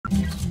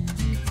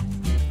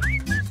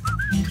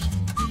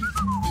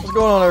What's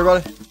going on,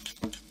 everybody?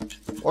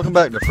 Welcome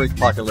back to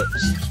Freakpocalypse.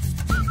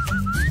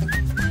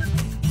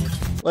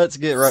 Let's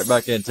get right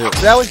back into it,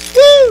 shall we?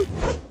 Woo!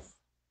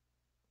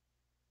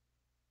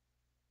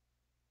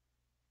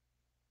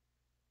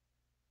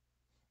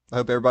 I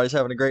hope everybody's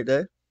having a great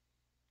day.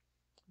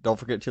 Don't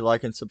forget to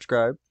like and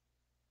subscribe.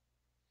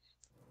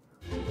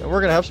 And we're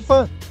going to have some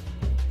fun.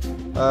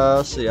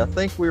 Let's see, I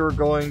think we were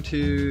going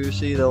to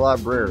see the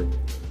library.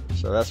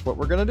 So that's what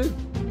we're going to do.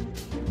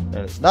 And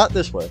it's not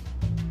this way.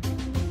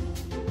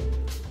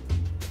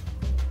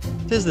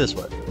 It is this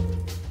way.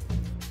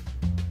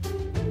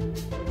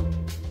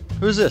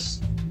 Who's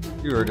this?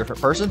 You are a different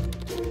person?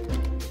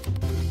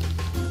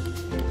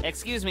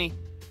 Excuse me.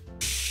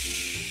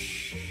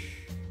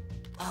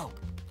 Oh,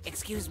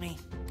 excuse me.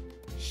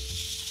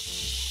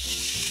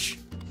 Shh.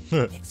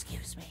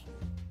 Excuse me.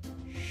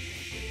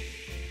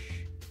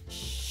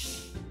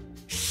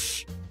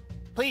 Shh.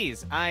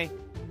 Please,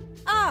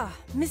 Ah,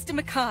 Mr.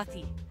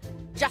 McCarthy.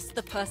 Just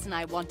the person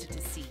I wanted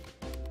to see.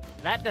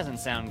 That doesn't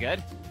sound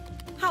good.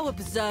 How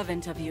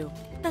observant of you.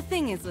 The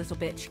thing is, little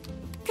bitch.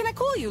 Can I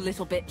call you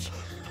little bitch?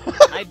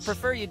 I'd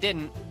prefer you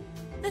didn't.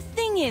 The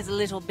thing is,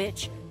 little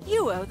bitch,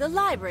 you owe the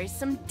library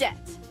some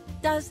debt.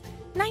 Does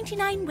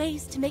 99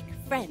 Ways to Make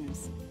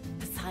Friends,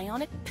 the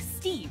Psionic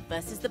Steve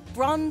versus the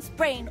Bronze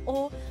Brain,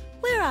 or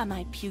Where Are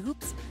My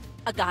Pubes?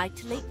 A Guide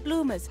to Late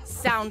Bloomers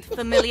sound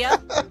familiar?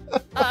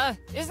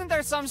 Isn't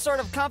there some sort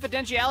of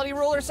confidentiality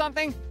rule or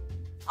something?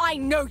 I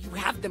know you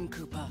have them,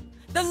 Cooper.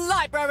 The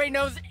library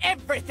knows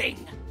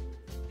everything.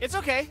 It's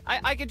okay.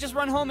 I could just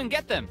run home and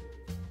get them.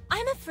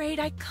 I'm afraid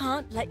I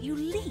can't let you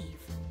leave.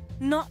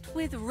 Not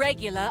with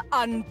regular,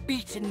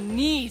 unbeaten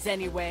knees,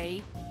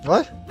 anyway.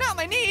 What? Not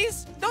my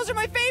knees! Those are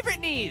my favorite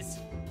knees!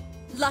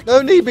 Lucky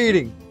No knee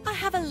beating! I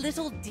have a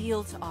little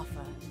deal to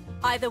offer.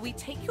 Either we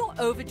take your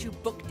overdue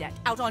book debt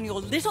out on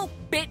your little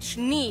bitch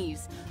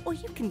knees, or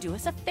you can do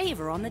us a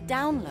favor on the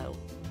down low.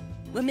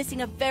 We're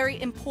missing a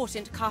very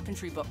important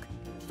carpentry book.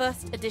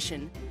 First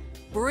edition.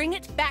 Bring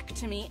it back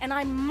to me and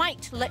I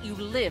might let you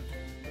live.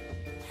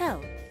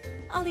 Hell,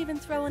 I'll even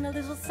throw in a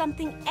little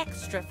something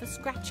extra for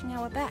scratching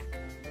our back.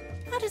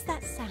 How does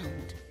that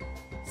sound?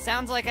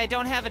 Sounds like I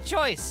don't have a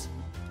choice.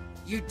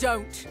 You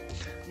don't.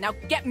 Now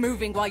get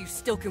moving while you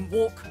still can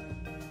walk.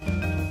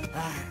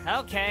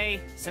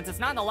 Okay, since it's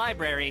not in the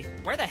library,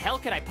 where the hell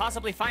could I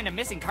possibly find a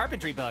missing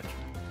carpentry book?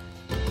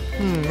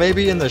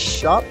 Maybe in the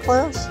shop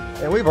class?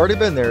 And we've already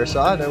been there,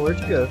 so I know where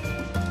to go.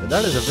 And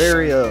that is a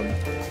very,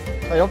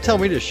 hey, don't tell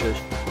me to shush.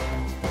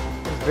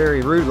 It's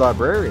very rude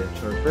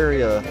librarians, or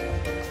very,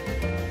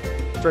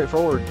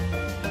 straightforward.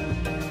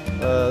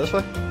 This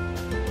way?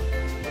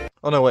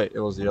 Oh no, wait,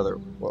 it was the other.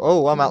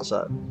 Oh, I'm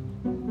outside.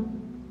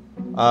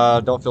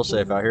 Don't feel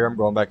safe out here. I'm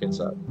going back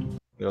inside.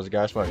 There was a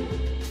guy smoking.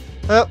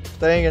 Oh,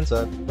 staying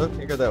inside. Oh,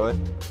 can't go that way.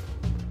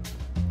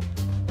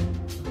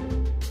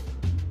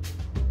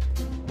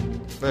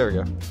 There we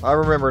go. I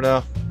remember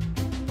now.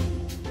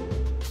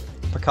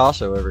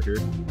 Picasso over here.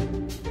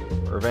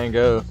 Or Van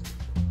Gogh.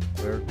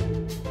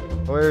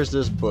 Where's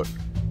this book?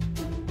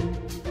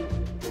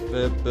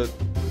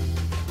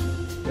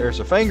 There's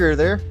a finger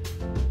there.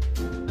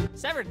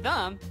 Severed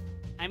thumb?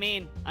 I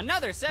mean,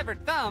 another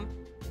severed thumb.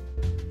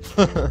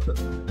 I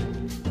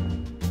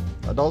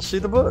don't see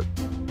the book.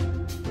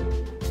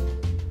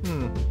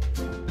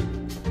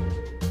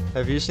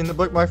 Have you seen the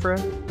book, my friend?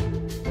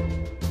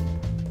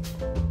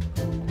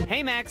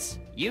 Hey, Max.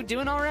 You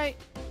doing alright?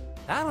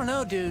 I don't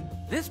know, dude.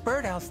 This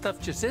birdhouse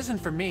stuff just isn't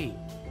for me.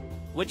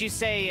 Would you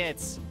say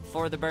it's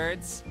for the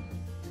birds?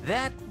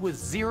 That was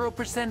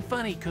 0%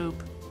 funny,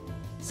 Coop.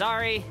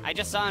 Sorry, I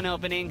just saw an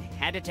opening.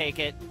 Had to take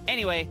it.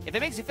 Anyway, if it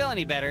makes you feel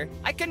any better,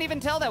 I couldn't even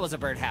tell that was a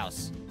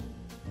birdhouse.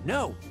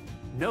 No,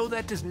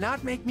 that does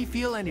not make me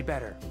feel any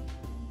better.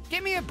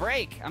 Give me a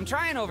break. I'm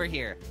trying over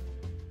here.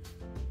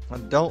 I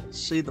don't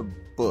see the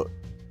book.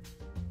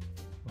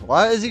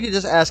 Why is he could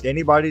just ask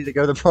anybody to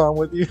go to prom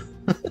with you?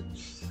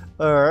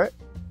 Alright.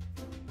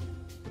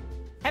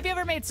 Have you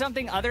ever made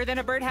something other than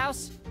a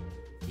birdhouse?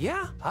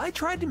 Yeah, I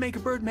tried to make a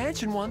bird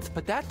mansion once,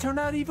 but that turned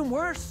out even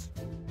worse.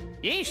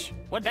 Yeesh,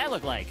 what'd that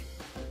look like?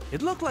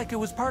 It looked like it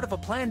was part of a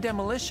planned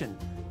demolition.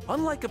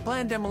 Unlike a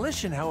planned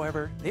demolition,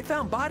 however, they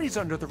found bodies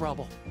under the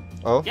rubble.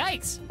 Oh?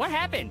 Yikes, what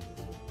happened?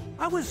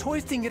 I was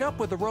hoisting it up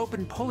with a rope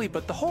and pulley,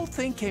 but the whole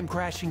thing came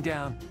crashing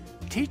down.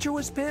 Teacher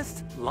was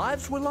pissed,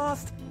 lives were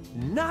lost.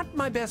 Not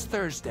my best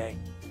Thursday.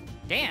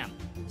 Damn,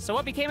 so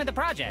what became of the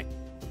project?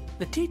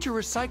 The teacher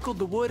recycled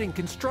the wood and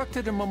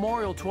constructed a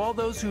memorial to all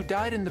those who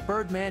died in the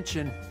bird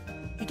mansion.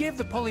 He gave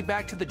the pulley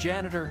back to the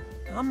janitor.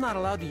 I'm not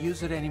allowed to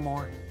use it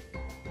anymore.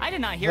 I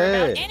did not hear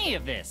about any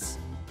of this.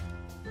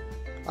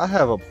 I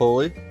have a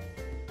pulley.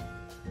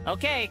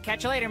 Okay,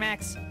 catch you later,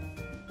 Max.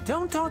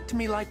 Don't talk to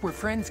me like we're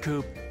friends,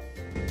 Coop.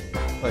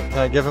 Wait, can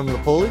I give him the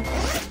pulley?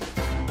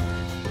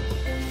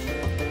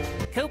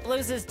 Coop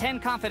loses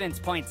 10 confidence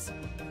points.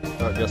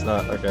 Oh, I guess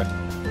not. Okay.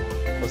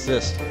 What's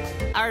this?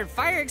 Are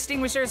fire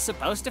extinguishers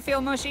supposed to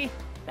feel mushy?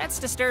 That's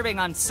disturbing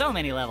on so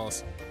many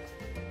levels.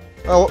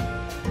 Oh.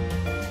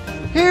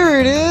 Here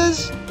it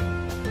is!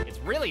 It's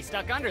really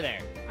stuck under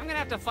there. I'm gonna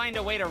have to find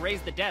a way to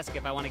raise the desk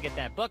if I want to get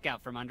that book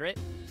out from under it.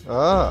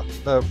 Ah,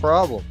 no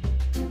problem.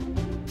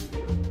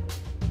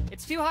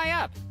 It's too high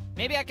up.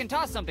 Maybe I can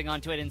toss something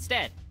onto it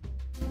instead.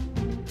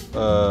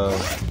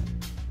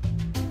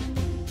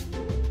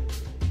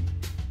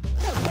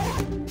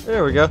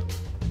 There we go.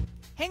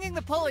 Hanging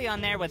the pulley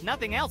on there with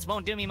nothing else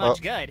won't do me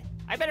much good.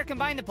 I better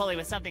combine the pulley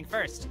with something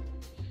first.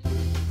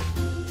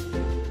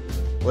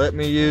 Let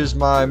me use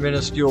my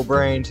minuscule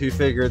brain to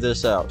figure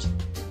this out.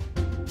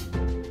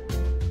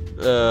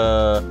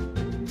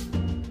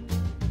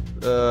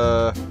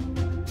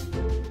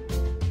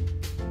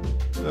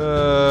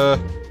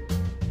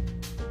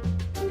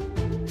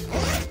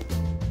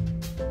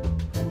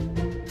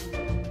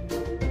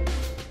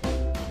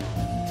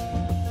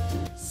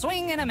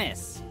 Swing and a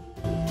miss.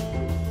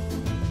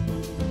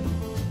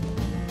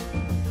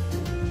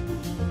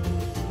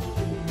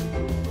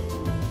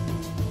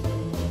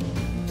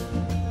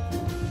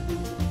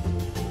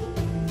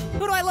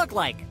 Who do I look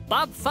like?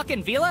 Bob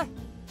fucking Vila?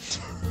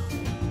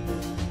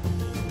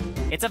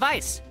 It's a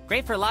vice.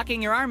 Great for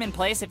locking your arm in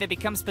place if it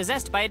becomes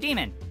possessed by a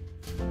demon.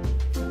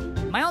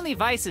 My only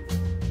vice is...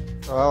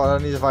 Oh, I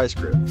need a vice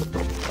grip.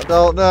 I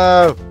don't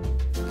know.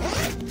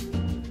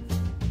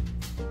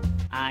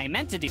 I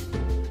meant to do...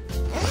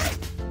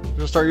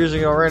 Just start using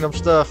it on random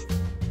stuff.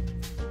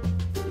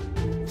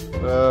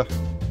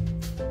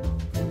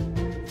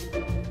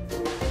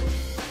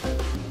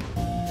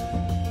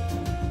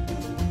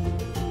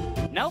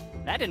 Nope,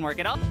 that didn't work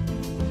at all.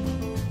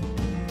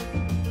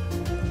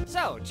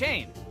 So,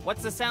 chain.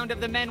 What's the sound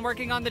of the men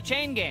working on the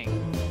chain gang?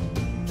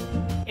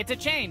 It's a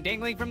chain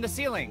dangling from the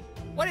ceiling.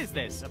 What is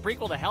this, a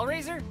prequel to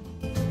Hellraiser?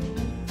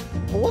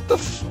 What the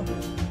f...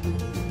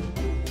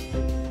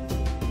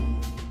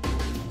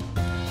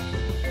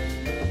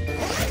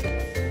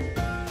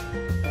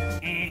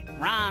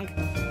 Wrong.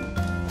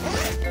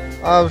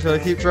 I was gonna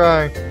keep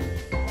trying.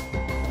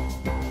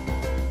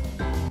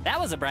 That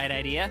was a bright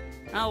idea.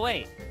 Oh,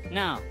 wait.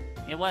 No,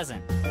 it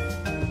wasn't.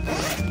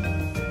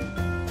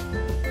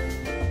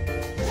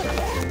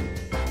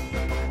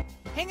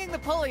 Hanging the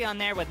pulley on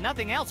there with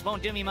nothing else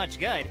won't do me much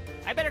good.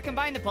 I better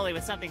combine the pulley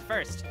with something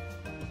first.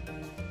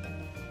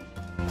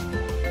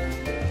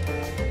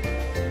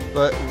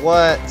 But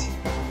what?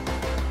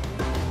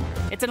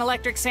 It's an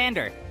electric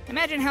sander.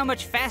 Imagine how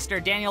much faster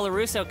Daniel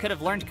LaRusso could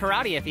have learned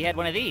karate if he had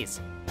one of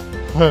these.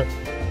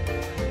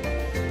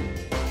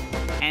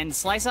 And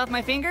slice off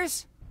my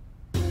fingers?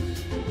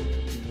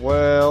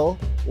 Well,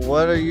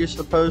 what are you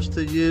supposed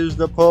to use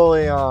the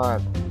pulley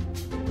on?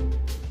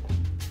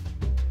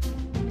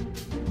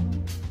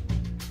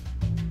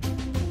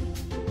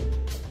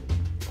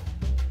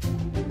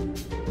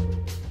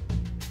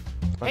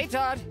 Hey,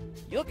 Todd.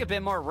 You look a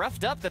bit more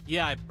roughed up than...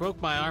 Yeah, I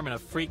broke my arm in a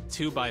freak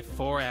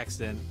 2x4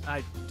 accident.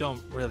 I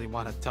don't really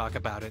want to talk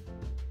about it.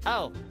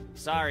 Oh,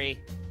 sorry.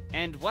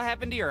 And what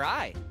happened to your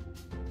eye?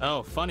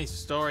 Oh, funny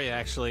story,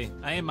 actually.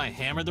 I aimed my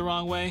hammer the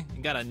wrong way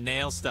and got a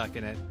nail stuck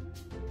in it.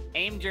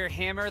 Aimed your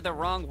hammer the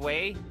wrong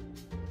way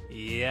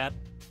Yep.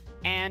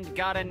 and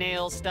got a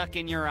nail stuck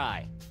in your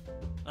eye.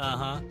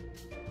 Uh-huh.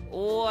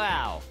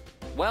 Wow.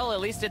 Well, at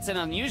least it's an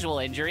unusual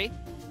injury.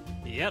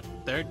 Yep,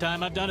 third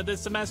time I've done it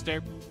this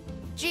semester.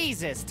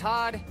 Jesus,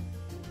 Todd.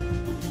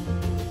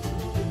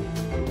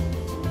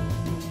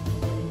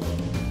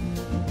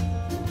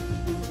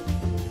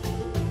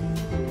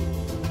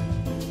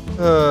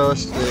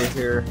 Let's see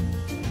here.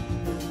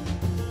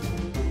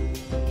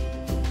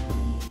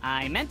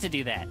 I meant to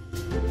do that.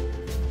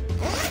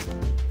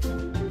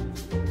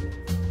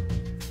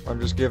 I'm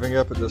just giving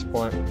up at this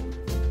point.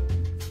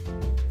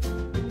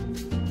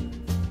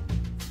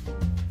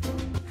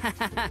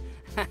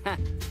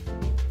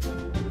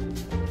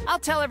 I'll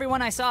tell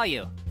everyone I saw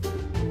you.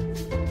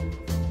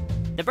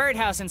 The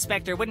birdhouse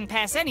inspector wouldn't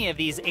pass any of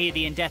these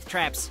avian death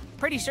traps.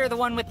 Pretty sure the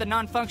one with the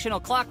non-functional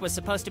clock was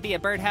supposed to be a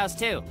birdhouse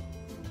too.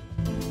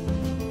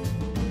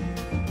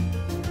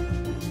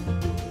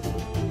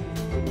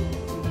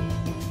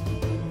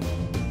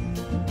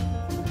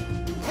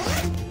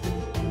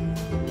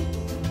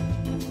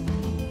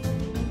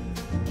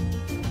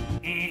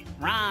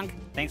 Wrong.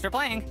 Thanks for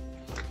playing.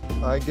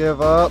 I give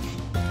up.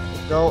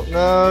 Don't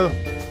know.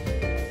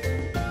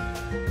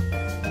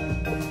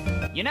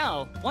 You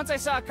know, once I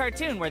saw a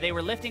cartoon where they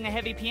were lifting a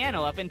heavy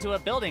piano up into a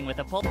building with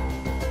a pull.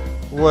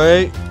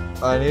 Wait,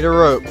 I need a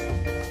rope.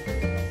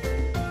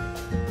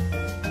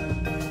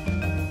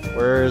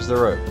 Where is the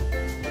rope?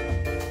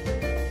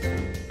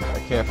 I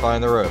can't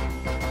find the rope.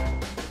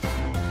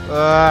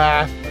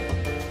 Ah!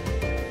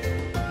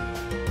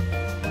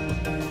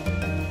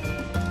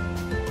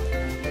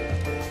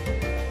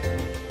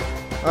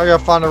 I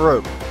gotta find a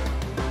rope.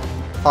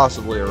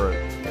 Possibly a rope.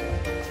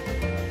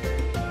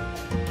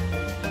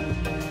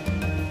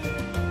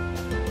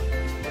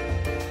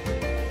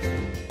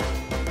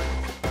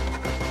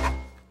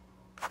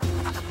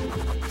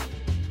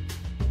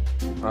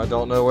 I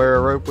don't know where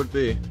a rope would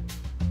be.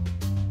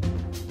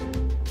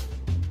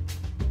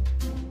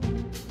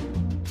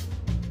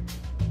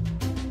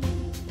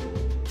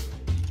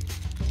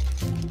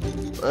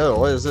 Oh,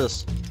 what is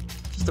this?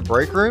 Is this the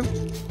break room?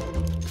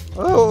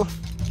 Oh,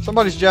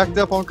 somebody's jacked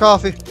up on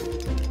coffee.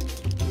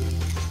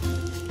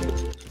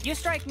 You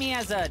strike me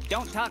as a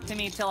don't talk to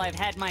me till I've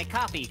had my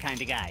coffee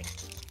kind of guy.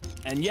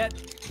 And yet,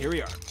 here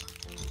we are.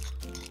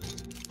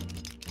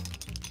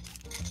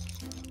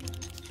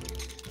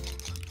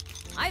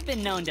 I've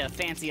been known to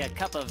fancy a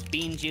cup of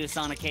bean juice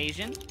on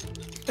occasion.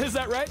 Is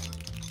that right?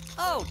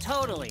 Oh,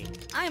 totally.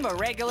 I'm a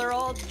regular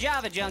old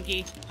Java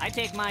junkie. I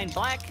take mine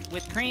black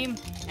with cream,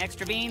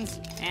 extra beans,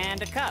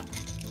 and a cup.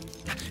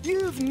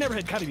 You've never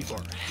had coffee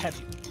before, have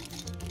you?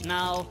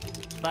 No,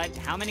 but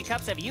how many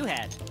cups have you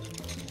had?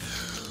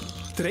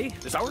 Today?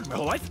 This hour? My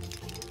whole life?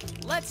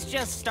 Let's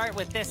just start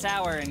with this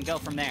hour and go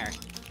from there.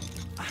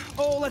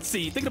 Oh, let's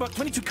see. Thinking about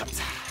 22 cups.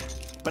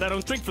 But I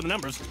don't drink for the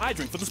numbers. I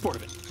drink for the sport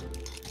of it.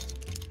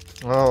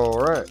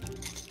 Alright.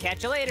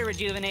 Catch you later,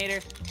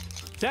 Rejuvenator.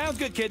 Sounds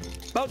good, kid.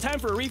 About time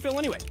for a refill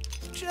anyway.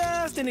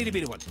 Just an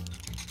itty-bitty one.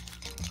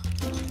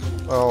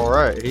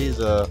 Alright, he's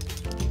got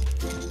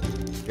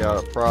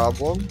a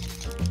problem.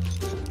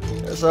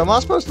 So am I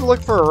supposed to look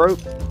for a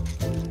rope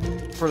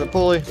for the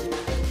pulley?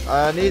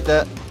 I need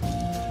that.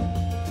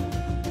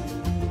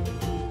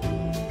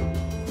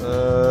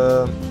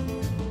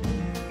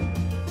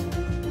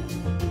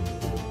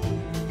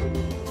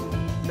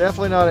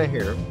 Definitely not in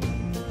here.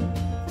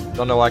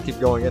 Don't know why I keep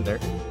going in there.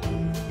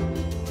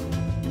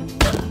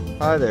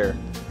 Hi there.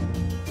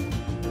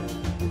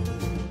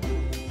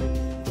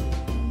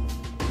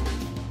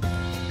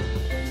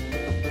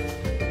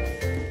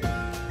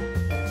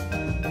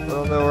 I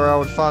don't know where I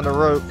would find a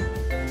rope.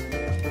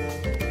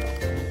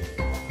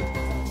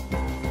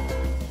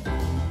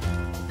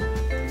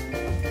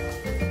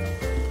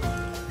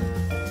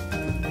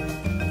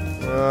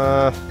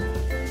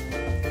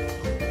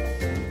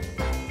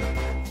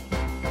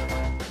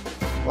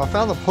 Well, I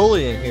found the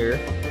pulley in here.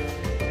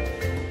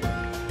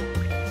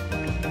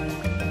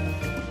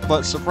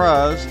 But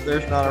surprise,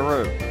 there's not a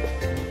rope.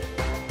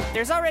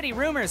 There's already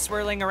rumors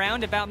swirling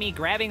around about me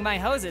grabbing my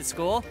hose at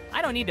school.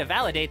 I don't need to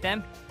validate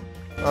them.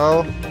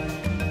 Oh.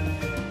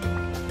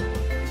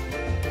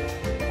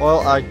 Well,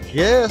 I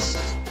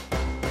guess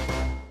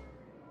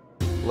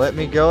let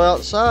me go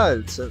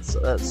outside, since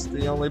that's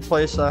the only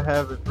place I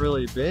haven't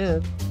really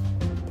been.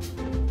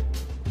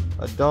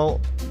 I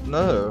don't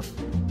know.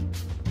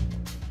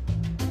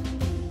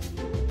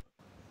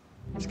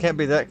 This can't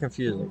be that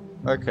confusing.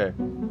 Okay.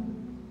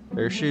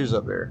 There's shoes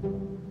up there.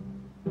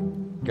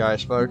 Guy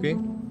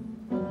smoking.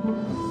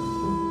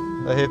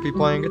 A hippie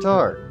playing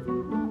guitar.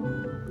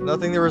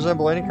 Nothing that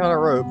resembles any kind of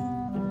rope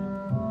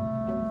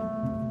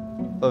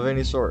of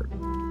any sort.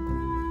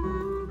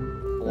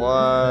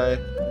 Why?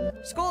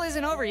 School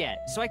isn't over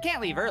yet, so I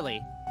can't leave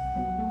early.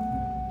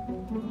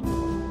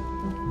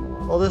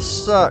 Well, this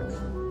sucks.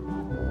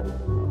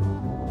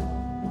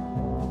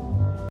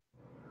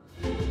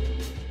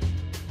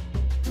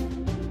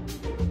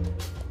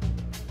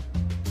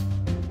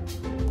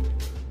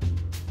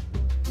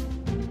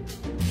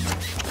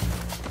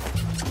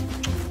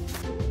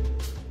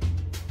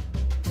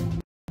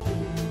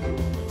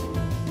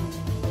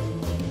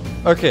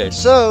 Okay,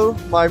 so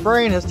my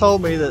brain has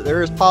told me that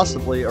there is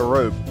possibly a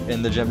rope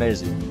in the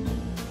gymnasium.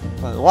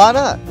 Why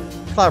not?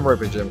 Climb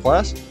rope in gym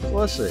class. So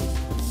let's see.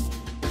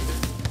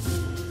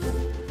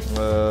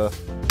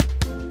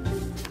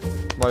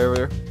 Somebody over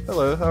there.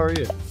 Hello, how are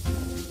you?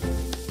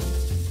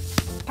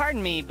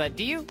 Pardon me, but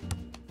do you?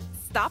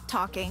 Stop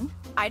talking.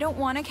 I don't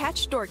want to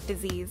catch dork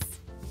disease.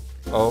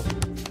 Oh.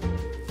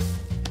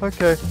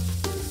 Okay.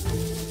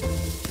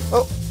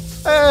 Oh.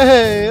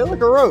 Hey,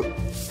 look, a rope.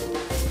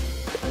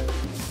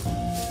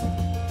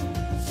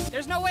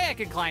 There's no way I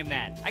could climb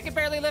that. I could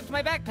barely lift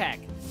my backpack.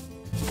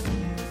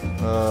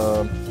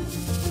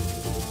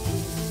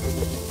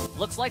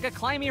 Looks like a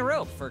climby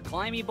rope for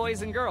climby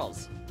boys and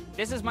girls.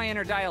 This is my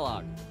inner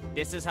dialogue.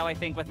 This is how I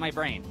think with my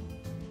brain.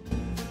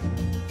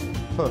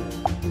 Huh.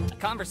 A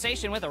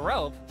conversation with a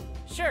rope?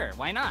 Sure,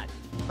 why not?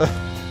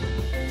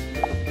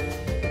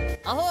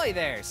 Ahoy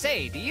there!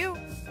 Say, do you?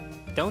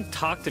 Don't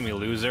talk to me,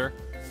 loser.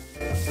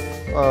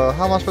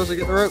 How am I supposed to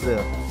get the rope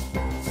then?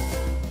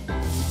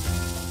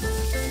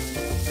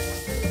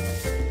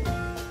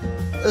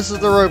 This is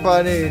the rope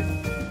I need.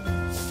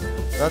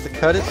 Do I have to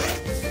cut it?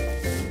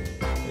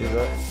 Use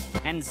that.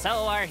 And so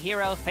our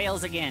hero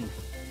fails again.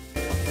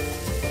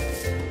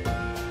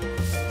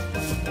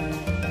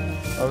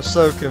 I'm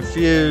so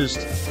confused.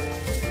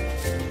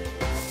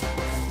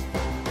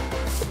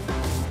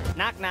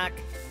 Knock knock.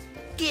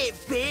 Get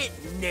bit,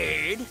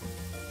 nerd.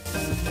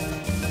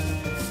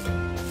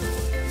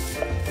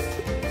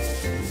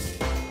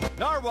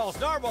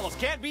 Narwhals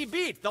can't be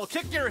beat. They'll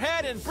kick your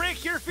head and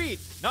break your feet.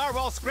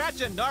 Narwhals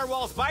scratch and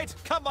narwhals bite.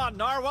 Come on,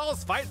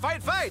 narwhals, fight,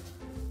 fight, fight.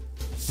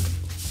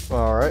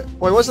 Alright.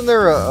 Wait, wasn't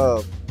there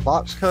a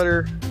box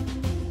cutter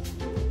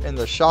in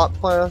the shop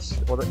class?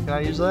 Well, can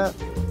I use that?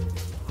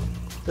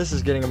 This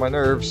is getting on my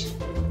nerves.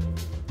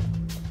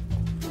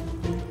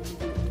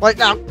 Wait,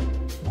 now!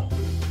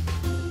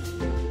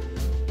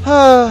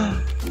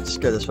 Let's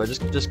go this way.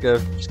 Just go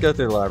through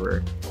the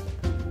library.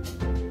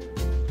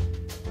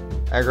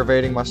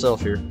 Aggravating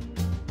myself here.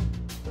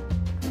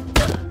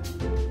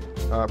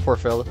 Alright, poor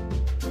fella.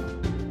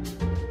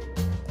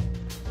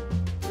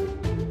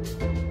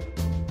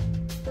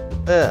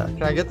 Yeah,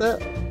 can I get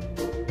that?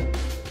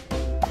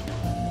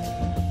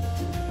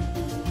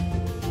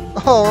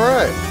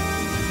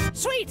 Alright.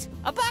 Sweet!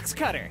 A box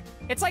cutter!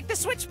 It's like the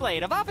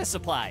switchblade of office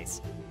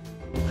supplies.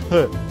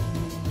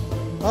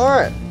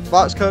 Alright,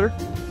 box cutter.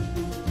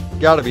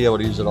 Gotta be able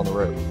to use it on the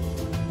road.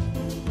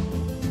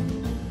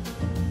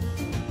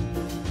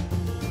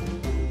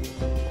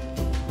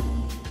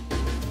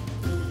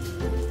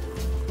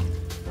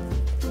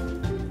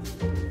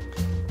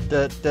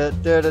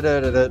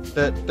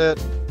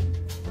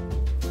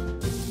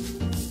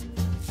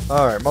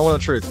 Alright, moment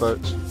of truth,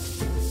 folks.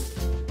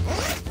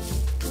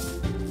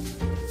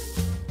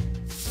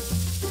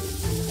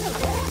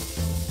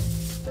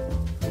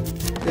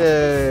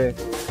 Yay!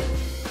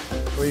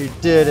 We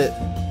did it!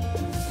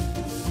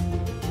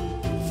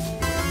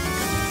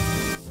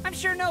 I'm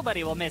sure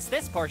nobody will miss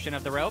this portion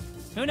of the rope.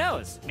 Who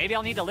knows? Maybe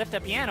I'll need to lift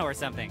a piano or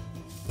something.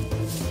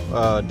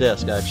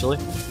 Desk, actually.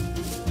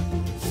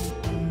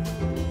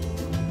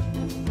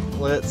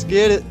 Let's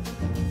get it!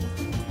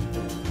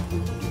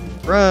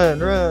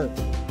 Run, run!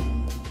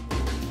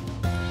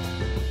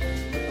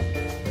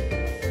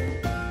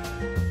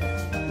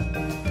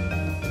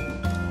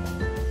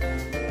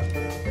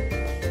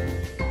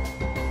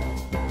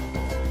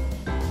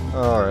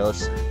 Alright,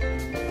 let's see.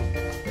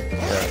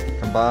 Yeah,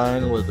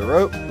 combine with the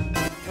rope.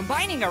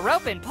 Combining a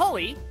rope and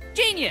pulley?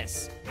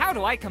 Genius! How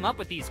do I come up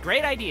with these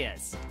great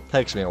ideas?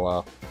 Takes me a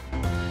while.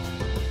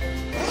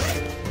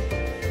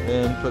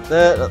 Then put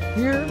that up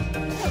here.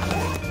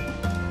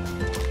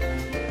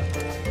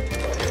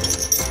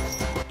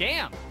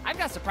 Damn, I've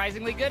got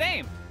surprisingly good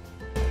aim.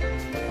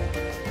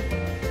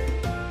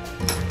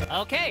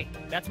 Okay,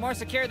 that's more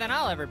secure than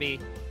I'll ever be.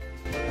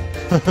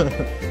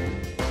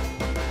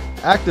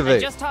 Activate. I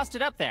just tossed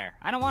it up there.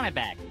 I don't want it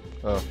back.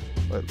 Oh,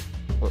 wait.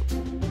 What?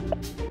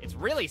 It's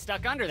really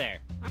stuck under there.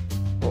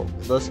 Well,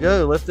 let's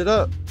go. Lift it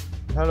up.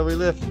 How do we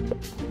lift?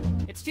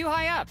 It's too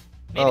high up.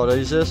 Maybe. Oh,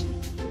 use this?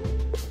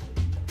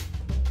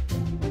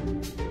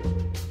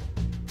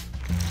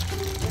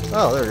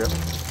 Oh, there we go.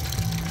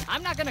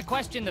 I'm not gonna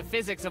question the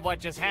physics of what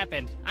just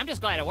happened. I'm just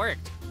glad it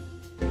worked.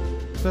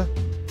 Get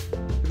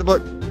the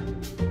book.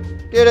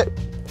 Get it.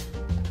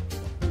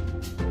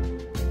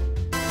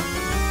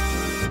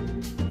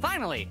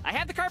 Finally, I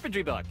have the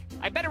carpentry book.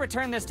 I better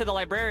return this to the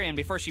librarian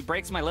before she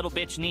breaks my little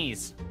bitch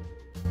knees.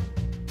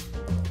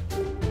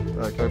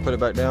 Can we put it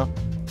back down?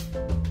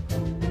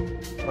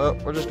 Oh,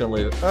 we're just gonna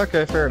leave it.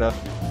 Okay, fair enough.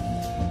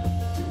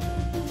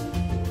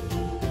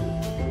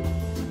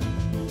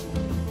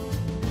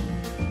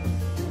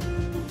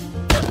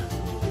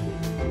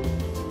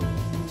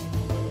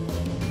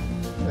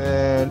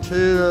 And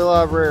to the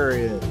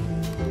librarian.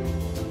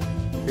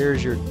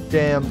 Here's your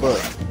damn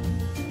book.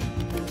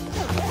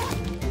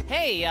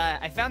 Hey,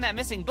 I found that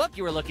missing book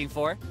you were looking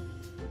for.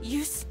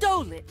 You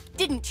stole it,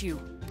 didn't you?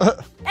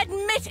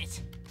 Admit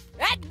it!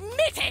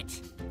 Admit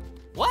it!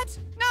 What?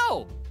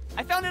 No!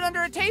 I found it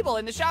under a table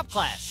in the shop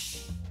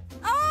class.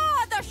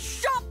 Ah, the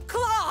shop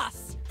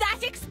class! That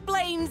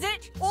explains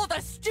it! All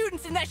the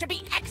students in there should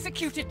be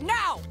executed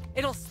now!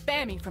 It'll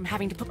spare me from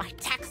having to put my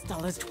tax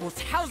dollars towards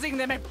housing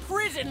them in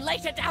prison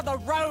later down the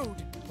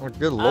road! Oh,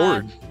 good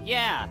lord.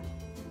 Yeah.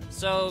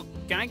 So,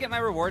 can I get my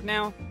reward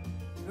now?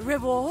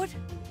 Reward?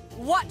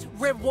 What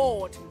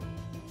reward?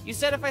 You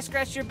said if I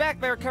scratched your back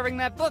by recovering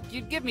that book,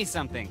 you'd give me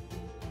something.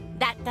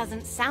 That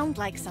doesn't sound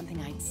like something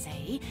I'd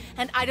say,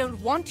 and I don't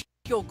want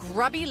your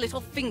grubby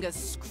little fingers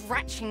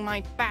scratching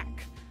my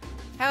back.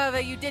 However,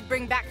 you did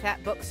bring back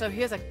that book, so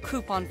here's a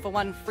coupon for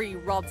one free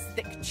Rob's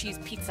thick cheese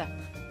pizza.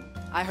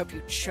 I hope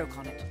you choke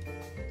on it.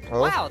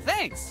 Oh. Wow,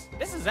 thanks!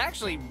 This is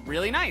actually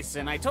really nice,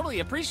 and I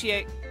totally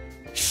appreciate...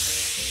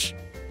 Shh!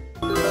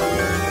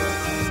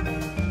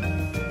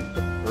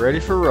 Ready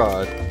for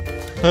Rod.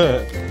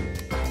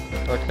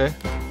 Okay.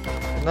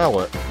 Now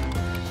what?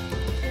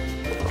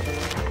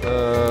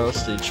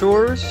 Let's see.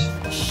 Chores.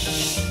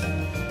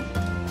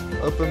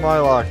 Open my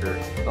locker.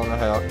 Don't know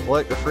how.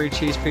 Collect the free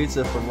cheese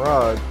pizza from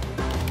Rod.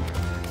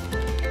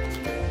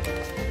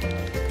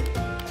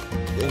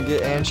 And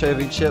get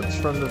anchovy chips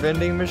from the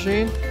vending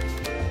machine.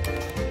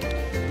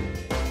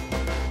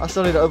 I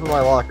still need to open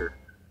my locker.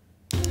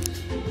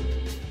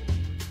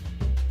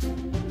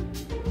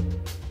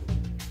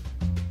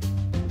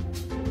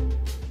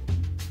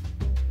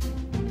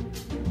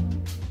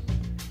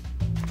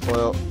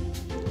 Well,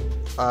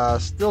 I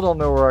still don't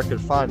know where I could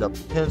find a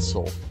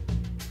pencil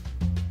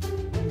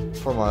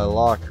for my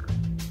locker.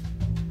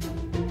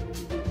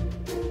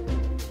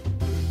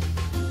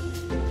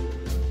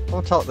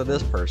 I'll talk to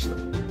this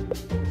person.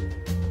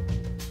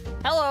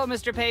 Hello,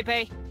 Mr.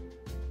 Pepe.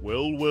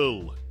 Well,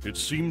 well, it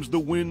seems the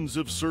winds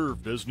have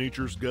served as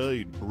nature's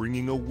guide,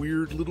 bringing a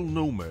weird little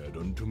nomad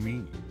unto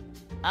me.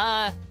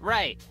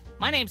 Right.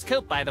 My name's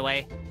Coop, by the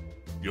way.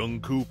 Young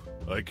Coop,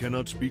 I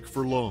cannot speak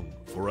for long,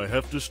 for I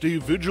have to stay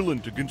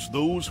vigilant against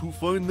those who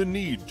find the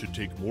need to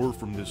take more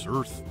from this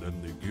earth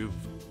than they give.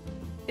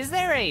 Is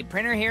there a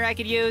printer here I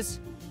could use?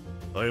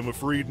 I am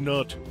afraid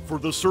not, for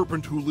the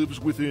serpent who lives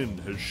within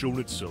has shown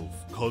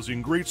itself,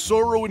 causing great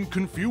sorrow and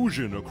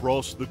confusion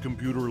across the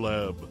computer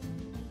lab.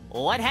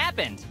 What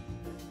happened?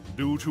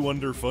 Due to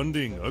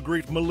underfunding, a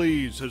great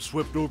malaise has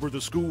swept over the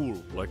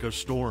school like a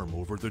storm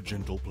over the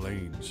gentle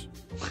plains.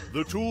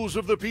 The tools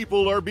of the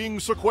people are being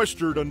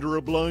sequestered under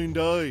a blind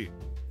eye.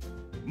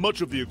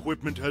 Much of the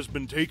equipment has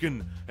been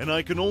taken, and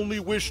I can only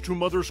wish to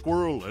Mother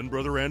Squirrel and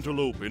Brother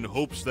Antelope in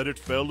hopes that it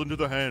fell into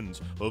the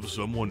hands of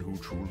someone who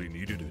truly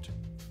needed it.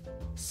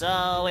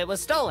 So it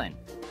was stolen.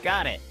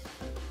 Got it.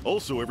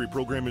 Also, every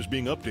program is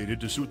being updated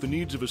to suit the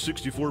needs of a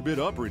 64-bit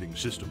operating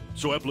system,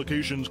 so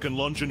applications can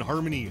launch in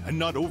harmony and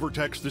not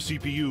overtax the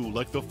CPU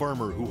like the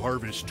farmer who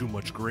harvests too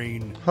much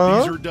grain. Huh?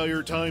 These are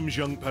dire times,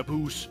 young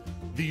papoose.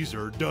 These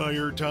are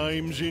dire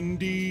times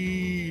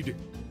indeed.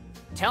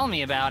 Tell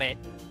me about it.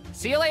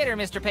 See you later,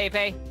 Mr.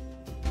 Pepe.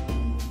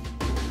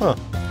 Huh.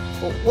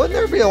 Well, wouldn't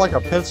there be like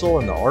a pencil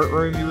in the art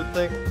room, you would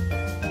think?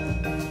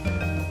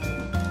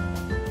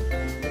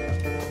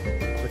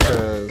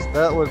 Because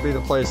that would be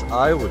the place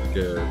I would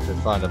go to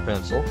find a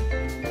pencil.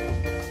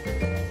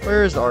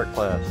 Where is the art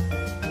class?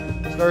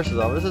 It's nurse's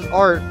office. This is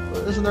art.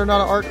 Isn't there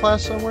not an art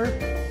class somewhere?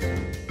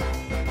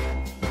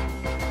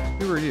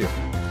 Who are you?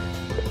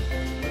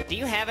 Do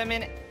you have a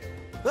minute?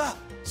 Ah!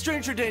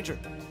 Stranger danger!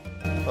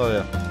 Oh,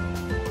 yeah.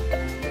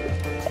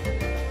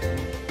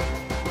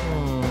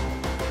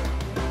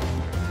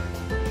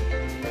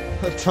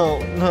 I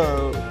don't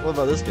know. What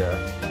about this guy?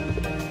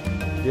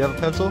 Do you have a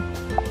pencil?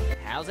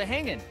 How's it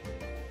hanging?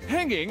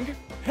 Hanging?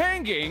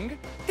 Hanging?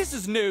 This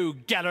is no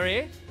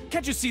gallery.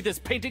 Can't you see this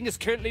painting is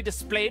currently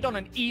displayed on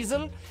an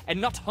easel and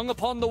not hung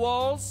upon the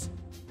walls?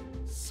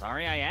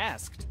 Sorry I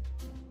asked.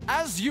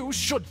 As you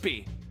should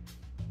be.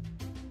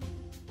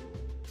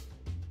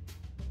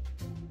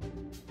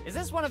 Is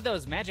this one of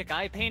those magic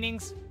eye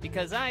paintings?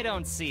 Because I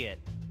don't see it.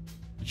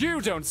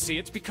 You don't see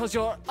it because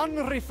your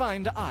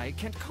unrefined eye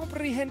can't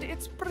comprehend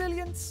its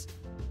brilliance.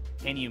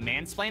 Can you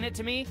mansplain it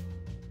to me?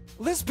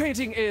 This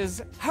painting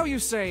is, how you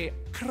say,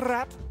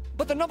 crap,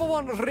 but the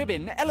 #1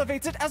 ribbon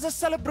elevates it as a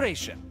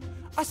celebration.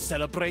 A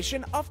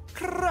celebration of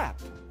crap.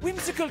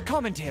 Whimsical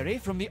commentary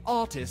from the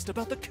artist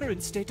about the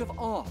current state of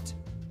art.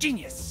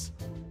 Genius.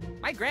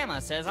 My grandma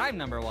says I'm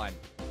 #1.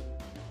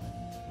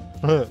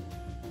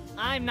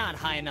 I'm not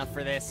high enough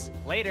for this.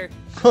 Later.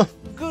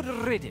 Good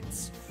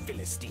riddance,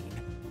 Philistine.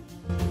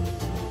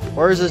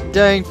 Where's this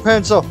dang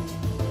pencil?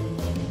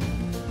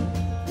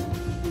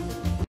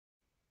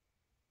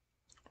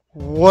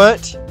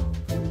 What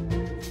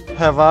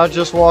have I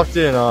just walked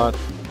in on?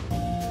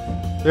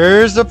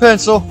 There's the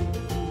pencil.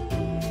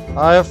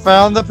 I have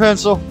found the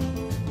pencil.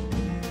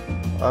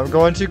 I'm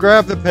going to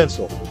grab the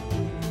pencil.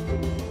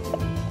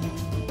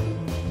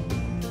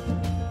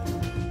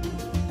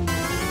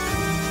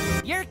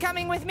 You're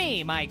coming with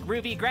me, my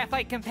groovy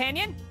graphite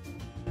companion.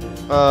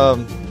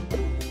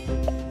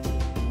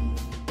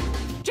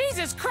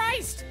 Jesus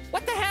Christ!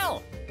 What the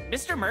hell?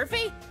 Mr.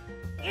 Murphy?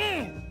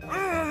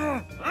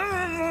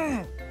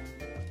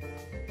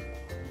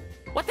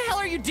 What the hell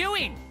are you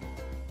doing?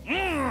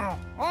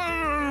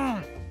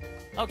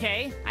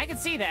 Okay, I can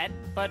see that,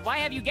 but why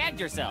have you gagged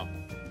yourself?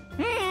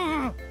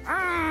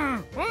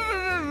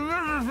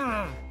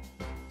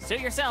 Suit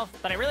yourself,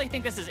 but I really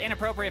think this is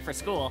inappropriate for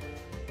school.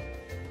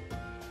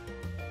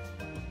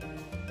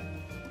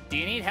 Do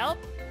you need help?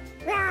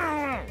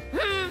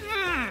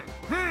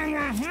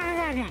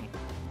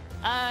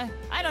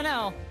 I don't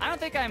know. I don't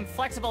think I'm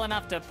flexible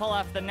enough to pull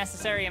off the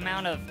necessary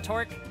amount of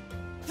torque.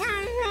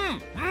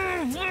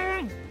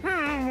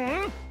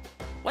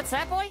 What's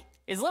that, boy?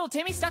 Is little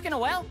Timmy stuck in a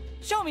well?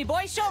 Show me,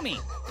 boy, show me!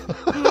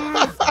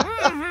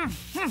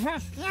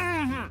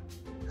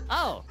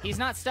 Oh, he's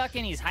not stuck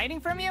and he's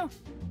hiding from you?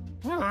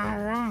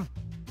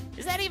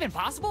 Is that even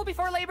possible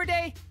before Labor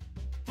Day?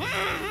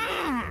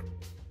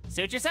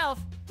 Suit yourself.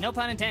 No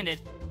pun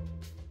intended.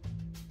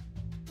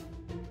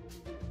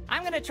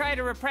 I'm gonna try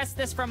to repress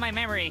this from my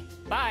memory.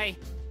 Bye.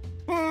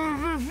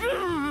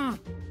 Can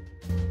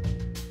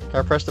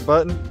I press the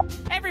button?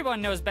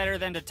 Everyone knows better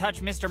than to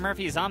touch Mr.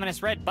 Murphy's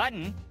ominous red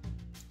button.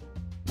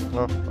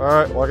 Oh,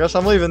 alright, well I guess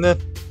I'm leaving then.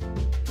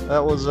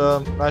 That was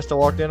nice to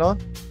walk in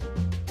on.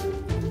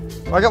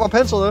 I got my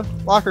pencil though.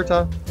 Locker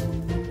time.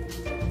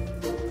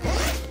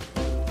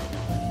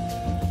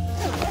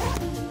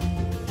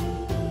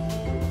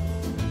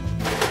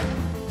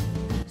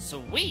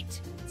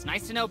 Sweet! It's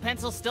nice to know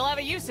pencils still have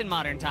a use in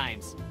modern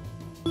times.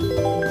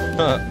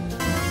 Huh.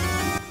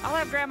 I'll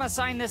have Grandma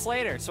sign this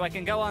later so I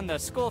can go on the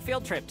school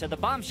field trip to the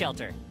bomb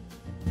shelter.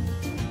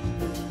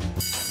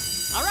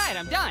 Alright,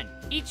 I'm done.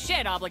 Eat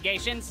shit,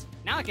 obligations.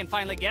 Now I can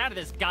finally get out of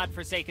this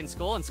godforsaken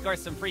school and score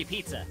some free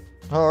pizza.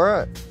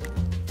 Alright.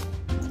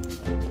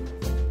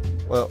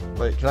 Well,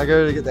 wait, can I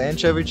go to get the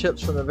anchovy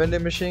chips from the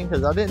vending machine?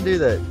 Because I didn't do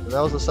that.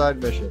 That was a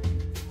side mission.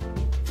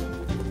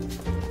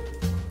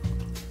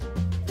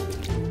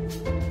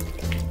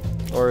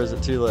 Or is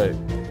it too late?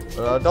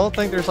 But I don't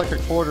think there's like a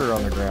quarter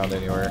on the ground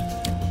anywhere.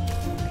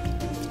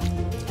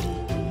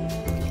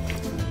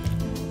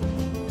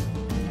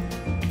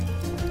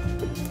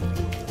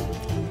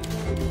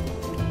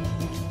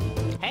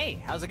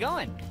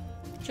 going?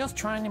 Just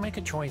trying to make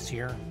a choice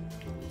here.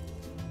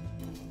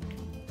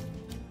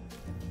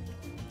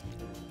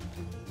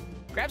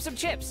 Grab some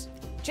chips.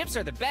 Chips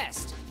are the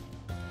best.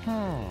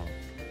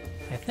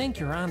 I think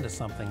you're onto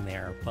something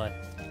there, but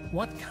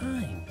what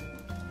kind?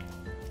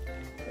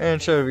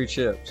 Anchovy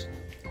chips.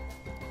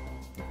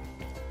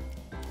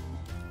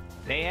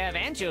 They have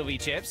anchovy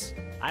chips.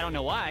 I don't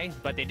know why,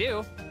 but they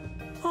do.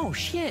 Oh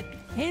shit!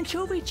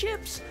 Anchovy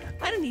chips!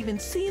 I didn't even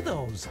see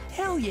those.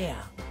 Hell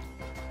yeah!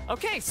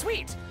 Okay,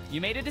 sweet.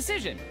 You made a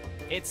decision.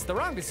 It's the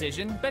wrong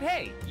decision, but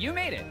hey, you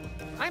made it.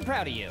 I'm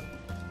proud of you.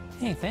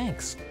 Hey,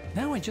 thanks.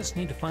 Now I just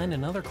need to find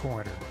another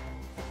quarter.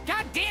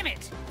 God damn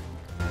it!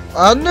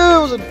 I knew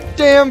it was a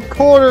damn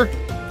quarter.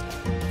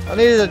 I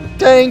needed a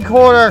dang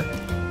quarter.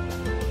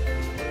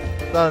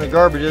 It's not in the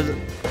garbage, is it?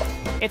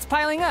 It's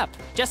piling up,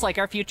 just like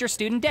our future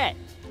student debt.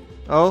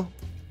 Oh.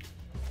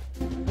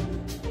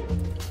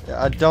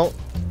 Yeah, I don't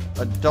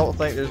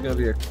think there's gonna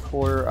be a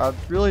quarter. I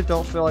really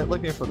don't feel like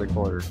looking for the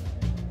quarter.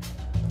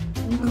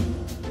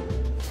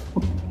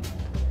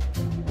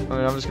 I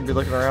mean, I'm just gonna be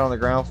looking around on the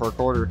ground for a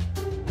quarter.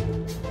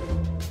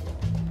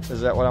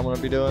 Is that what I'm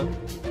gonna be doing?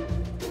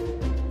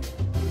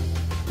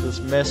 This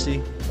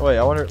messy. Oh, wait,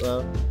 I wonder.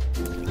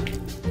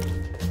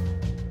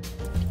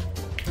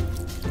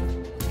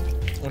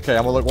 Okay,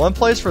 I'm gonna look one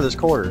place for this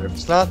quarter. If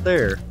it's not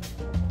there,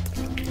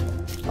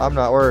 I'm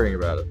not worrying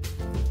about it.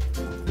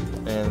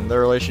 And the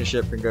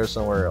relationship can go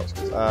somewhere else.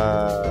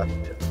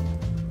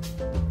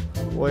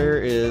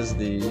 Where is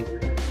the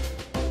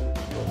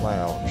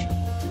lounge?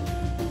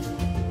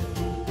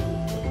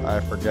 I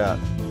forgot.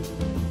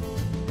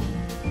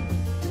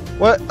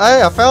 What?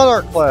 Hey, I found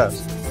art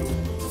class.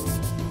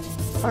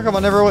 How come I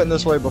never went in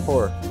this way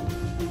before?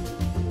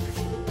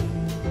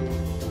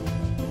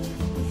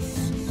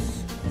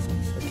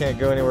 I can't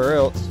go anywhere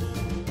else.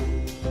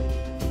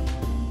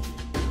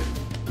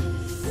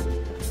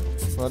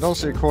 Well, I don't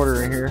see a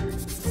quarter in here.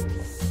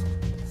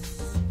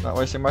 Not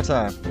wasting my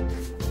time.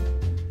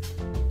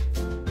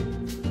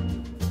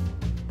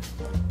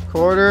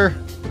 Quarter?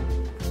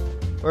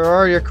 Where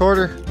are you,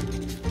 quarter?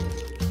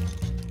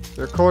 Is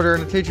there a quarter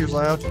in the teacher's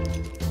lounge?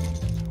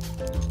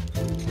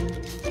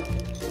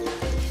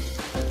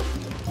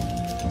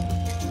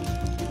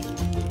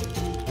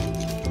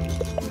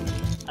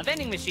 A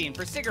vending machine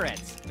for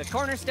cigarettes, the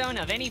cornerstone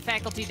of any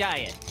faculty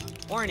diet.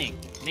 Warning,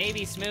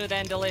 maybe smooth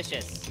and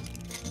delicious.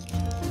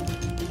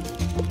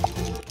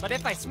 But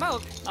if I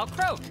smoke, I'll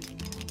croak.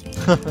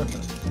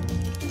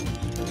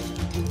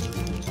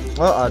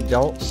 Well, I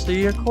don't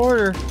see a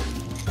quarter.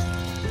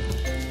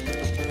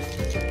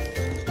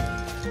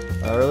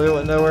 I really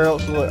wouldn't know where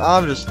else to look.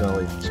 I'm just gonna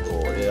leave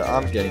school. Yeah,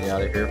 I'm getting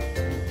out of here.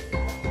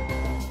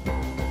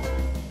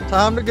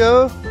 Time to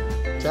go.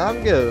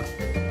 Time to go.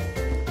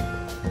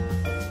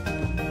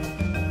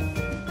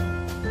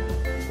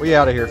 We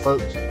out of here,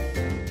 folks.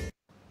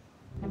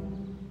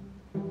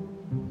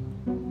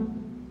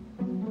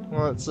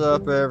 What's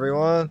up,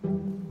 everyone?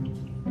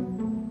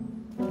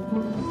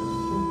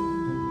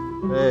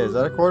 Hey, is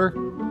that a quarter?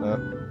 No.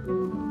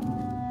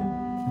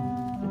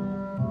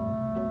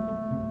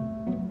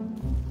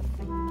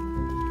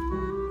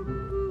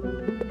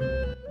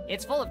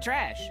 It's full of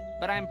trash,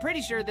 but I'm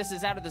pretty sure this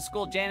is out of the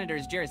school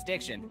janitor's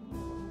jurisdiction.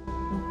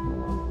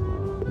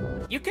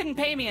 You couldn't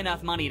pay me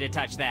enough money to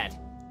touch that.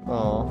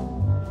 Oh.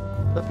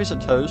 That piece of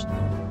toast.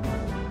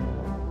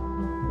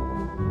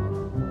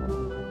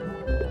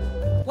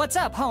 What's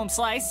up, home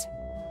slice?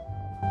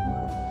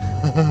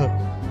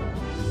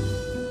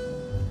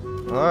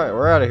 Alright,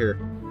 we're out of here.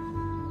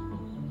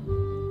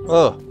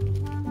 Oh.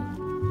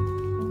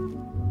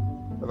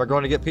 Am I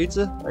going to get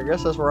pizza? I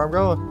guess that's where I'm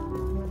going.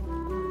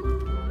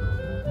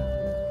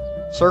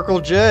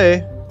 Circle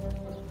J.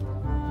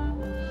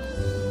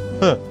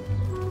 Huh.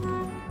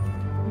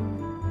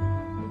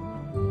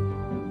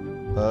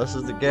 This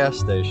is the gas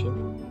station.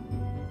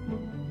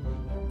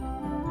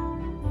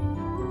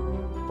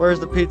 Where's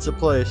the pizza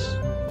place?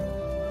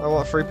 I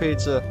want free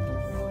pizza.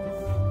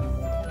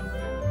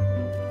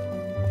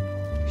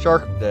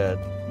 Shark Dad.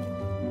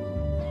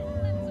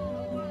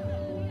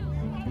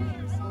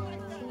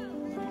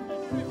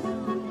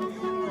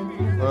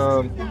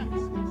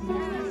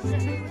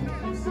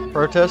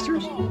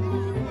 Protesters?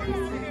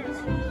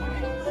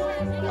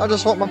 I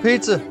just want my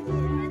pizza.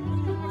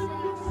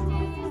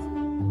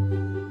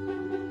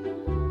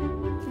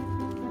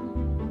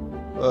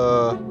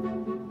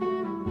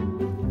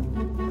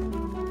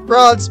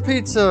 Rod's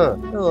Pizza.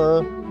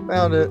 Hello.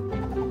 Found it.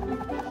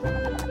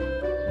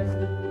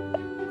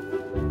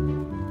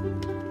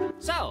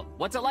 So,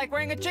 what's it like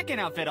wearing a chicken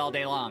outfit all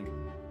day long?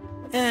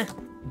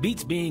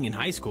 Beats being in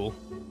high school.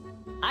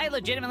 I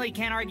legitimately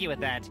can't argue with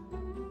that.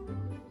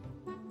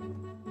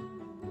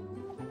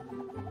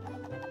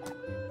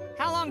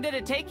 How long did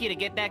it take you to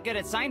get that good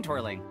at sign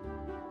twirling?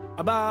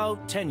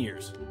 About 10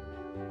 years.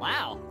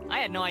 Wow, I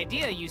had no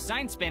idea you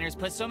sign spinners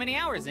put so many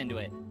hours into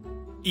it.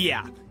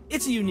 Yeah,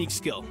 it's a unique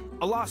skill.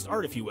 A lost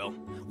art, if you will.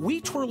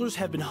 We twirlers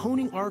have been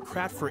honing our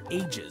craft for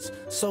ages,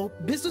 so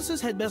businesses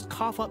had best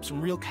cough up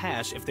some real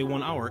cash if they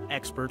want our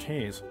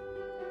expertise.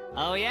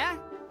 Oh yeah?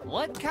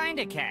 What kind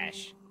of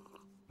cash?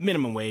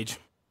 Minimum wage.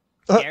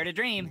 Dare to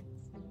dream.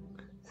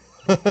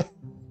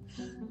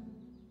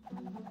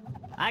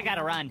 I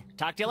gotta run.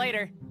 Talk to you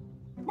later.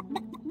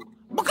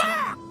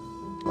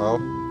 Oh.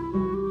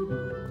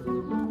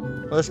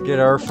 Let's get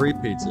our free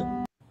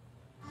pizza.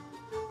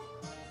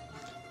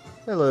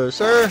 Hello,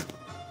 sir.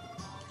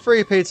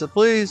 Free pizza,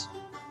 please.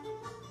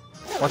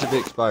 Watch it be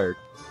expired.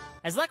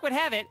 As luck would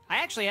have it, I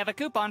actually have a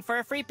coupon for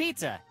a free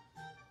pizza.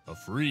 A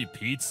free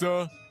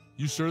pizza?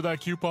 You sure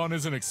that coupon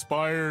isn't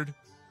expired?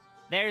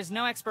 There's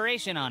no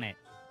expiration on it.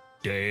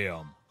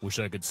 Damn. Wish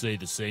I could say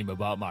the same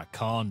about my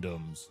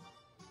condoms.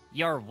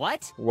 Your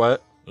what?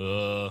 What?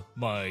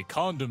 My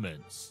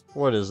condiments.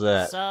 What is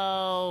that?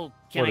 So,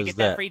 can What I is get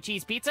that? that free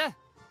cheese pizza?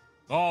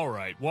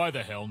 Alright, why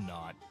the hell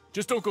not?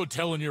 Just don't go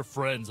telling your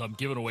friends I'm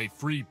giving away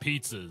free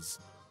pizzas.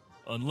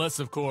 Unless,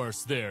 of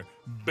course, they're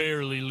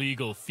barely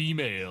legal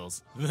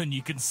females. Then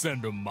you can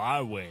send them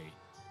my way.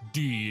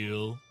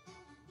 Deal?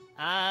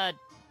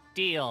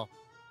 Deal.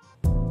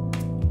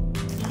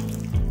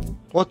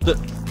 What the?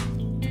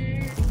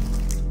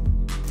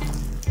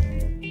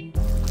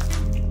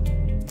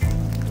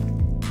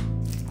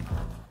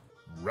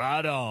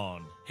 Right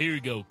on. Here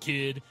you go,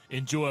 kid.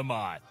 Enjoy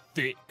my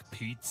thick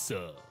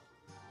pizza.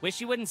 Wish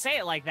you wouldn't say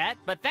it like that,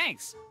 but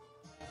thanks.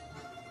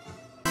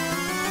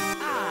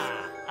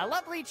 Ah, a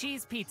lovely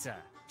cheese pizza.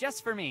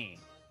 Just for me.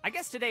 I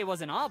guess today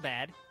wasn't all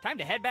bad. Time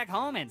to head back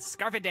home and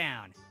scarf it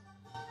down.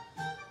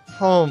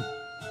 Home.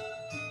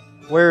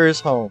 Where is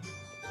home?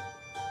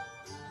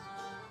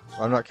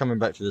 I'm not coming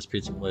back to this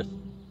pizza place.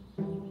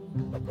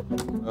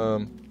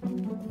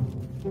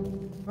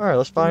 Alright,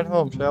 let's find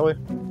home, shall we?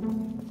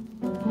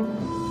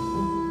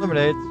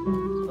 Lemonades.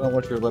 I don't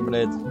want your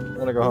lemonades. I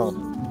want to go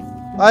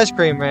home. Ice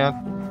cream, man.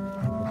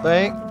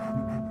 Thank.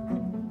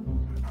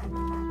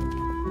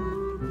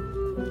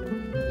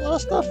 A lot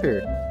of stuff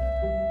here.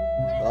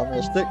 So I'm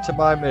gonna stick to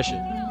my mission.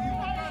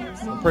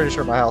 I'm pretty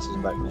sure my house is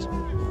back this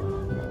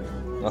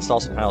way. I saw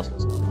some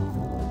houses.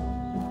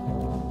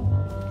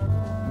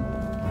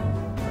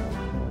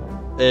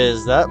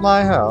 Is that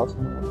my house?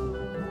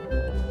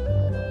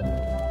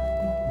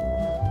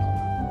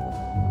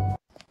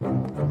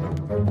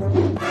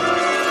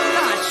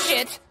 Ah,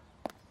 shit!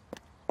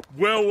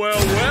 Well,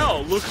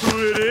 look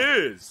who it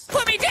is!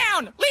 Put me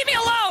down! Leave me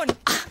alone!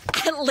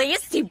 At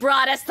least he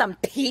brought us some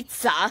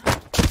pizza.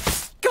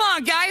 Come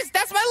on, guys,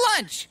 that's my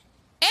lunch!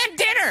 And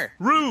dinner!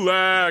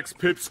 Relax,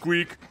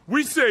 Pipsqueak.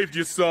 We saved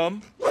you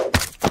some.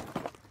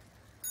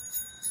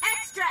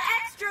 Extra,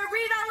 extra,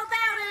 read all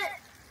about it.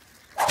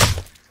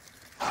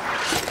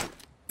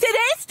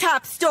 Today's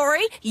top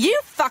story, you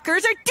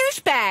fuckers are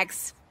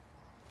douchebags.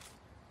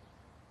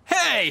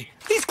 Hey!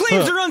 These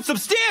claims are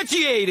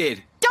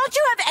unsubstantiated! Don't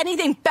you have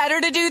anything better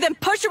to do than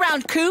push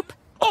around Coop?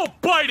 Oh,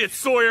 bite it,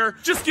 Sawyer!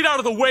 Just get out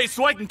of the way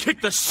so I can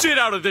kick the shit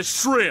out of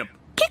this shrimp!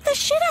 Kick the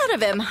shit out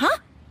of him, huh?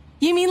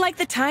 You mean like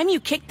the time you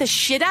kicked the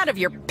shit out of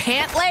your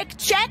pant leg,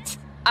 Chet?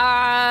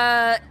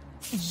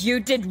 You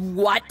did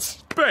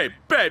what? Babe,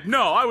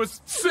 no, I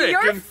was sick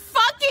You're and...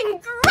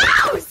 fucking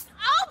gross!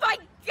 Oh my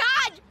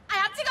god! I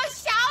have to go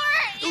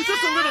shower! It was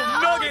just a little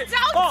Ew! nugget!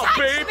 Don't Oh, touch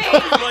babe, me!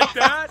 don't be like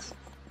that!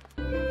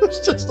 It's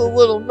just a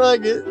little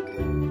nugget.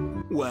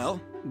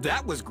 Well,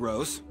 that was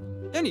gross.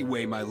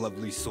 Anyway, my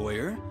lovely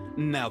Sawyer,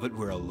 now that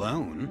we're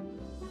alone...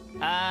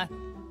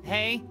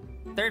 Hey?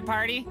 Third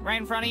party, right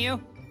in front of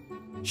you?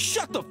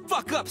 Shut the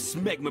fuck up,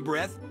 Smegma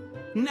Breath!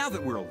 Now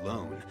that we're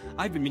alone,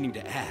 I've been meaning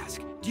to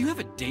ask, do you have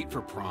a date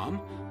for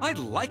prom? I'd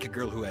like a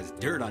girl who has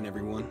dirt on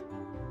everyone.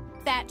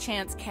 Fat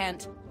chance,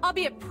 Kent. I'll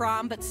be at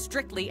prom, but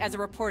strictly as a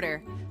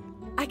reporter.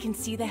 I can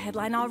see the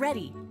headline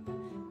already.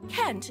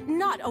 Kent,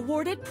 not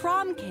awarded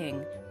prom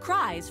king,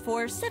 cries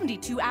for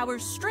 72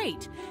 hours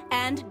straight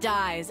and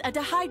dies a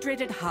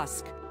dehydrated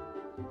husk.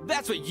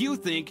 That's what you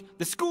think.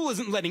 The school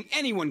isn't letting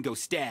anyone go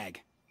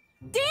stag.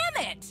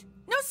 Damn it!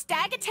 No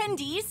stag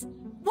attendees?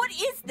 What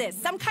is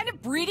this, some kind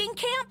of breeding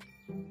camp?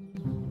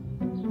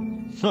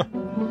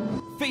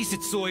 Face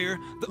it, Sawyer,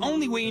 the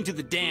only way into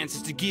the dance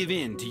is to give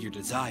in to your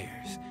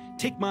desires.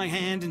 Take my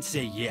hand and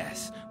say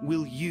yes.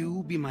 Will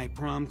you be my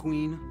prom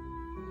queen?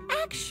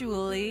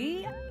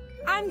 Actually,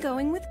 I'm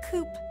going with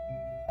Coop.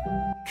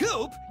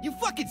 Coop? You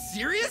fucking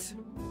serious?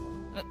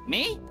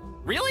 Me?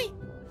 Really?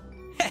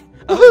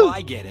 Oh,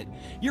 I get it.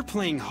 You're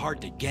playing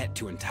hard to get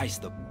to entice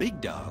the big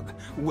dog.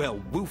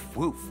 Well, woof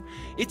woof.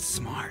 It's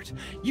smart.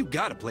 You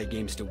gotta play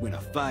games to win a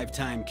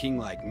 5-time king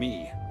like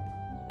me.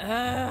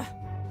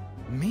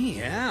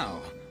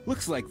 Meow.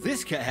 Looks like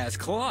this cat has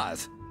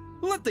claws.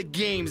 Let the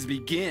games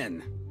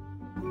begin.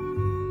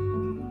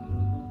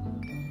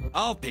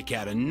 I'll pick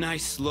out a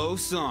nice slow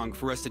song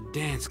for us to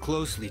dance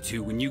closely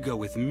to when you go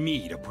with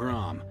me to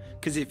prom.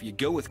 'Cause if you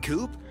go with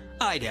Coop,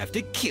 I'd have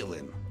to kill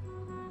him.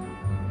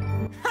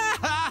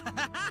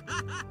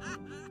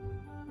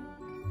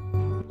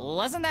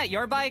 Wasn't that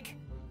your bike?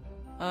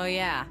 Oh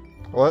yeah.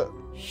 What?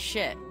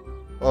 Shit.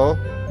 Oh?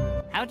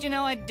 How'd you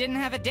know I didn't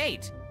have a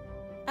date?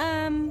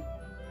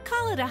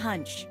 Call it a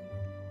hunch.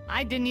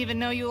 I didn't even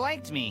know you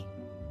liked me.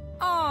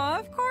 Aw,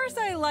 of course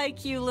I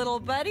like you, little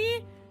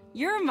buddy.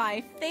 You're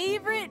my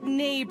favorite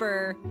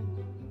neighbor.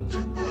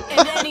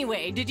 And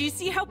anyway, did you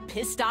see how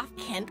pissed off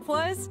Kent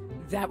was?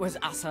 That was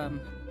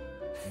awesome.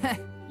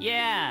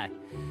 Yeah,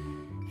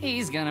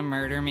 he's gonna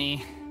murder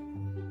me.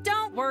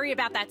 Don't worry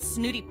about that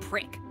snooty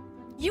prick.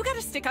 You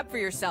gotta stick up for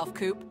yourself,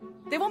 Coop.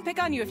 They won't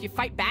pick on you if you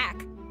fight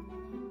back.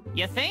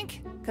 You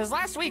think? Cause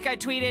last week I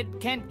tweeted,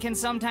 Kent can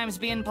sometimes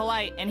be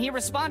impolite, and he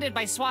responded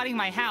by swatting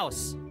my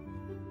house.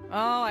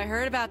 Oh, I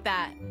heard about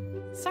that.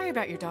 Sorry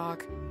about your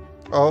dog.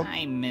 Oh.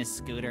 I miss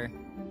Scooter.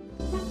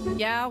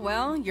 Yeah,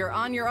 well, you're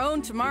on your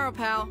own tomorrow,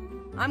 pal.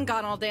 I'm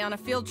gone all day on a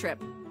field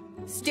trip.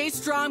 Stay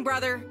strong,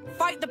 brother.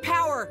 Fight the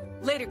power.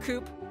 Later,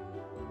 Coop.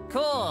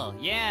 Cool,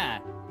 yeah.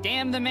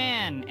 Damn the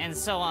man, and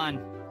so on.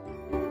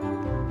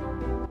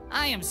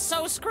 I am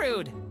so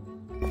screwed.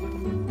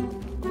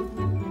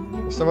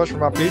 So much for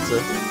my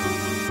pizza.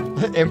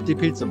 Empty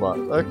pizza box.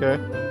 Okay.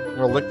 I'm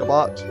gonna lick the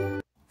box.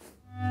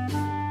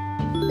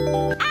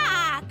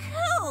 Ah,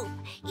 Coop!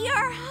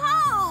 You're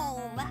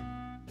home!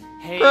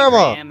 Hey,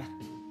 Grandma. Graham.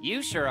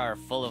 You sure are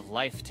full of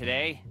life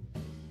today.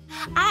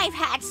 I've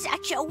had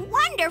such a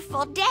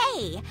wonderful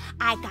day.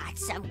 I got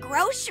some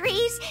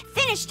groceries,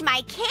 finished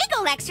my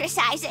Kegel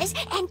exercises,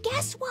 and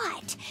guess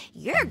what?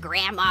 Your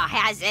grandma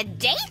has a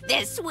date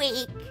this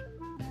week.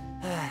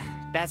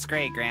 That's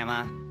great,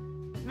 Grandma.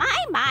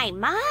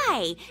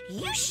 My.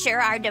 You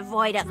sure are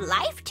devoid of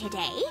life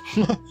today.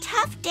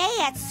 Tough day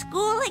at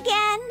school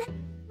again?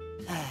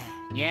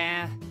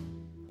 Yeah.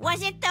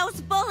 Was it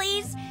those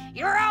bullies?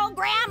 Your old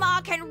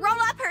grandma can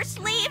roll up her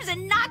sleeves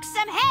and knock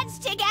some heads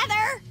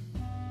together.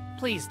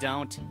 Please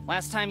don't.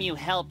 Last time you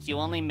helped, you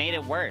only made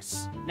it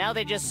worse. Now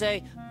they just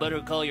say,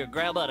 better call your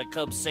grandma to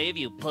come save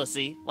you,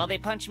 pussy, while they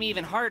punch me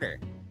even harder.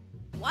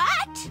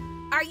 What?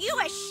 Are you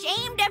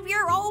ashamed of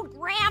your old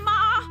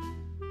grandma?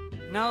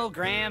 No,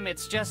 Graham,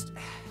 it's just...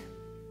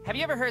 Have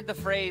you ever heard the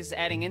phrase,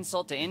 adding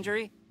insult to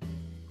injury?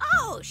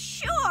 Oh,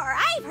 sure.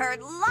 I've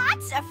heard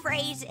lots of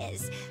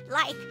phrases.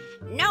 Like,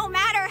 no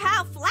matter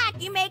how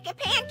flat you make a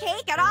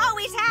pancake, it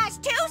always has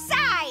two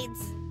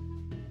sides.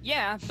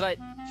 Yeah, but...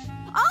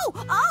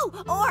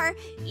 Or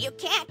you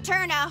can't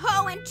turn a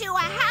hoe into a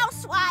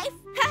housewife.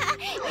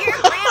 Your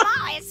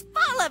grandma is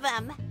full of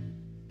them.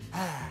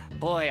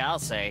 Boy, I'll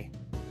say.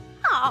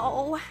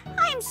 Oh,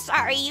 I'm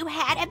sorry you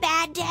had a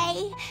bad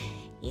day.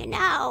 You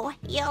know,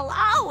 you'll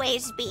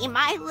always be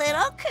my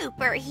little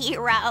Cooper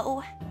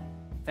hero.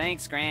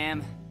 Thanks,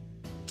 Graham.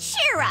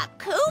 Cheer up,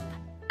 Coop.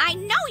 I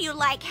know you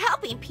like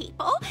helping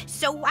people,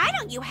 so why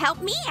don't you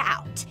help me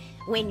out?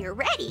 When you're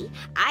ready,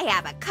 I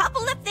have a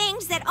couple of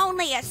things that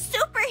only a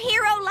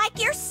superhero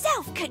like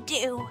yourself could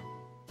do.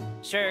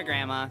 Sure,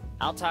 Grandma.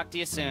 I'll talk to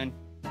you soon.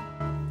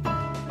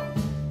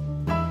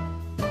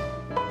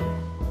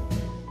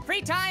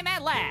 Free time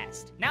at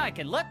last! Now I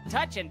can look,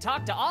 touch, and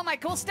talk to all my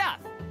cool stuff.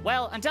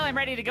 Well, until I'm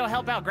ready to go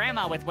help out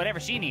Grandma with whatever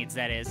she needs,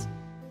 that is.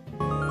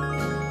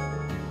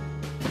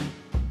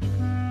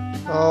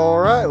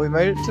 Alright, we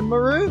made it to my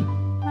room.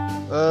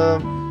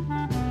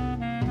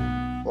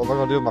 What am I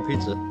gonna do with my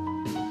pizza?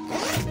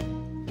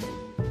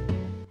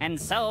 And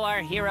so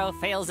our hero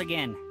fails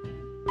again.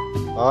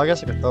 Oh, I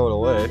guess I can throw it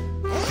away.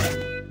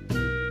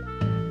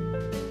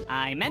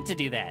 I meant to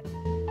do that.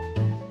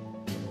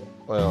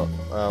 Well,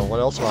 what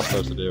else am I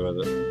supposed to do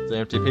with it? It's an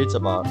empty pizza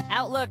box.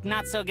 Outlook,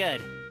 not so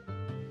good.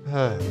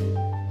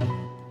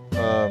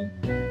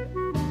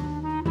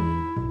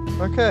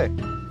 Okay.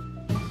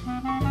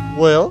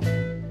 Well,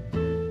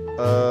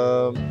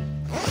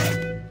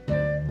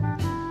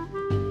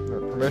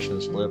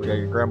 permission slip. I got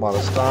your grandma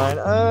to sign.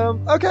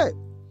 Okay.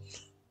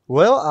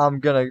 Well, I'm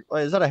gonna.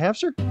 Wait, is that a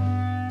hamster?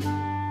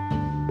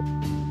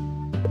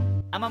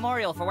 A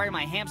memorial for where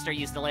my hamster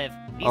used to live.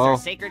 These Oh. are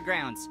sacred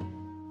grounds.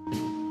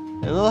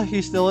 It looks like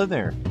he's still in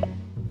there.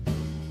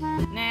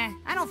 Nah,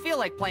 I don't feel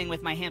like playing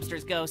with my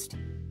hamster's ghost.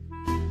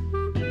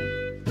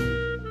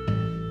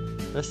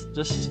 That's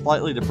just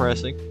slightly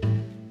depressing.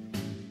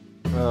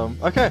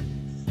 Okay.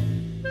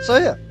 So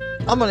yeah,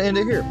 I'm gonna end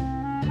it here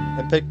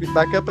and pick it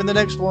back up in the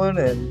next one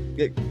and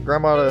get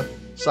Grandma to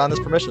sign this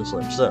permission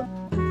slip. So,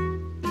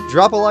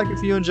 drop a like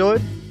if you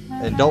enjoyed,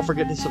 and don't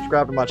forget to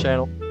subscribe to my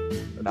channel.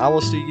 And I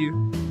will see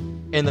you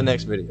in the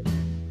next video.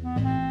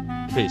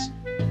 Peace.